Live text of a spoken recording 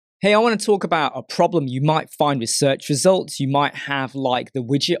Hey, I want to talk about a problem you might find with search results. You might have like the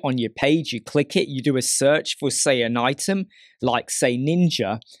widget on your page, you click it, you do a search for say an item, like say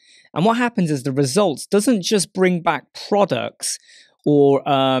Ninja. And what happens is the results doesn't just bring back products or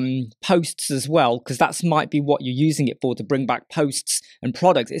posts as well, because that might be what you're using it for, to bring back posts and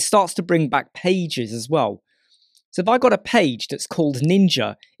products. It starts to bring back pages as well. So if I got a page that's called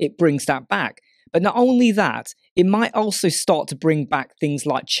Ninja, it brings that back. But not only that, it might also start to bring back things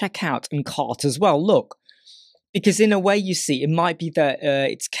like checkout and cart as well. Look, because in a way, you see, it might be that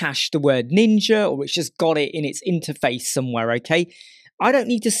it's cached the word Ninja, or it's just got it in its interface somewhere, okay? I don't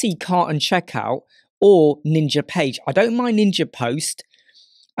need to see cart and checkout or Ninja page. I don't mind Ninja post.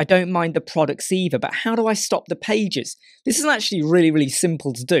 I don't mind the products either, but how do I stop the pages? This is actually really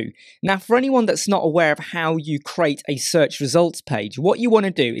simple to do. Now, for anyone that's not aware of how you create a search results page, what you want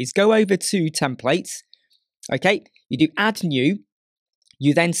to do is go over to templates, okay? You do add new,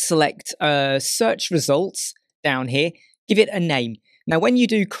 you then select search results down here, give it a name. Now, when you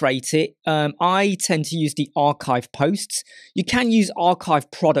do create it, I tend to use the archive posts. You can use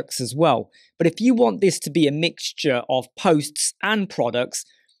archive products as well, but if you want this to be a mixture of posts and products,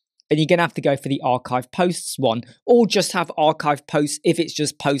 then you're going to have to go for the archive posts one, or just have archive posts if it's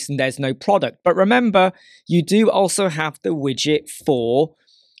just posts and there's no product. But remember, you do also have the widget for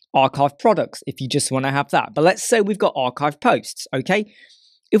archive products if you just want to have that. But let's say we've got archive posts, okay?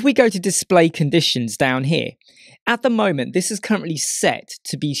 If we go to display conditions down here, at the moment, this is currently set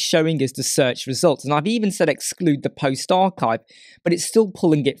to be showing us the search results. And I've even said exclude the post archive, but it's still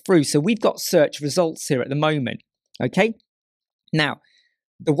pulling it through. So we've got search results here at the moment, okay? Now,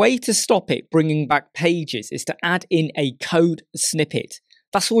 the way to stop it bringing back pages is to add in a code snippet.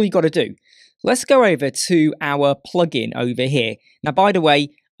 That's all you got to do. Let's go over to our plugin over here. Now, by the way,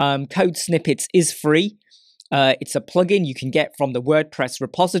 Code Snippets is free. It's a plugin you can get from the WordPress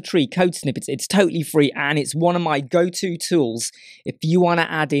repository. Code Snippets, it's totally free, and it's one of my go-to tools if you want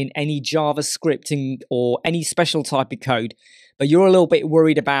to add in any JavaScripting or any special type of code, but you're a little bit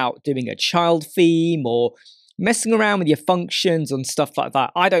worried about doing a child theme or messing around with your functions and stuff like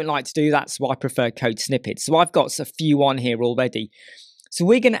that. I don't like to do that, so I prefer Code Snippets. So I've got a few on here already. So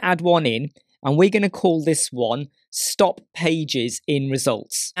we're going to add one in, and we're going to call this one Stop Pages in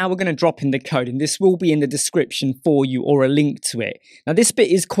Results. Now we're going to drop in the code, and this will be in the description for you, or a link to it. Now this bit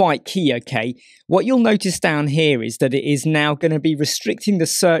is quite key, okay? What you'll notice down here is that it is now going to be restricting the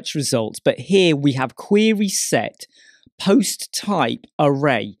search results, but here we have query set post type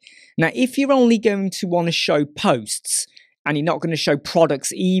array. Now, if you're only going to want to show posts and you're not going to show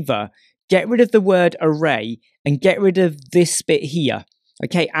products either, get rid of the word array and get rid of this bit here,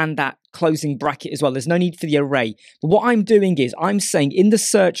 okay, and that closing bracket as well. There's no need for the array. But what I'm doing is I'm saying in the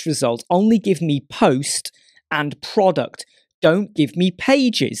search results, only give me post and product. Don't give me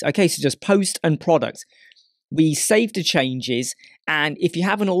pages. Okay, so just post and product. We save the changes, and if you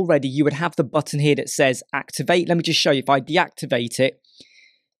haven't already, you would have the button here that says activate. Let me just show you. If I deactivate it,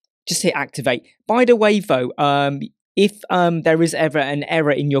 just hit activate. By the way, though, if there is ever an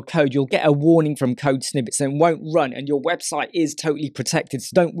error in your code, you'll get a warning from Code Snippets and won't run, and your website is totally protected,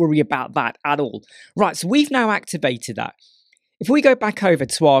 so don't worry about that at all. Right, so we've now activated that. If we go back over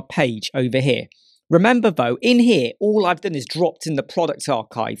to our page over here, remember though, in here, all I've done is dropped in the product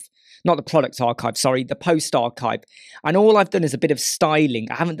archive. Not the product archive, sorry, the post archive. And all I've done is a bit of styling.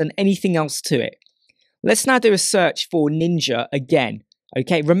 I haven't done anything else to it. Let's now do a search for Ninja again.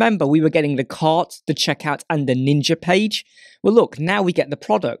 Okay, remember we were getting the cart, the checkout, and the Ninja page. Well, look, now we get the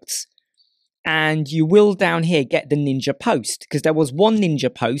products. And you will down here get the Ninja post, because there was one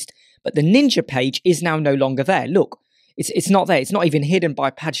Ninja post, but the Ninja page is now no longer there. Look, it's not there. It's not even hidden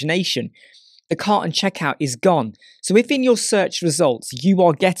by pagination. The cart and checkout is gone. So if in your search results, you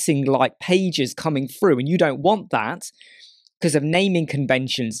are getting like pages coming through and you don't want that because of naming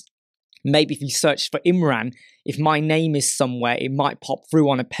conventions, maybe if you search for Imran, if my name is somewhere, it might pop through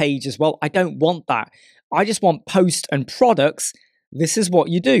on a page as well. I don't want that. I just want post and products. This is what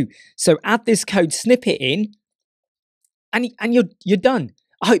you do. So add this code snippet in and you're done.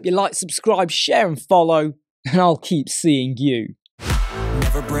 I hope you like, subscribe, share and follow, and I'll keep seeing you.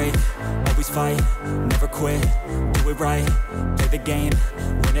 Never break, always fight, never quit, do it right, play the game,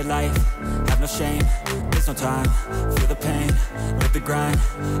 win it life, have no shame, there's no time, feel the pain, live the grind,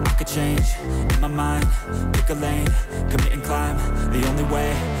 I could change, in my mind, pick a lane, commit and climb, the only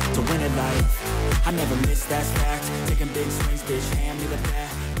way to win it life, I never miss, that's fact, taking big swings, bitch, hand me the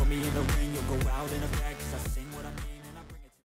bat, put me in the ring.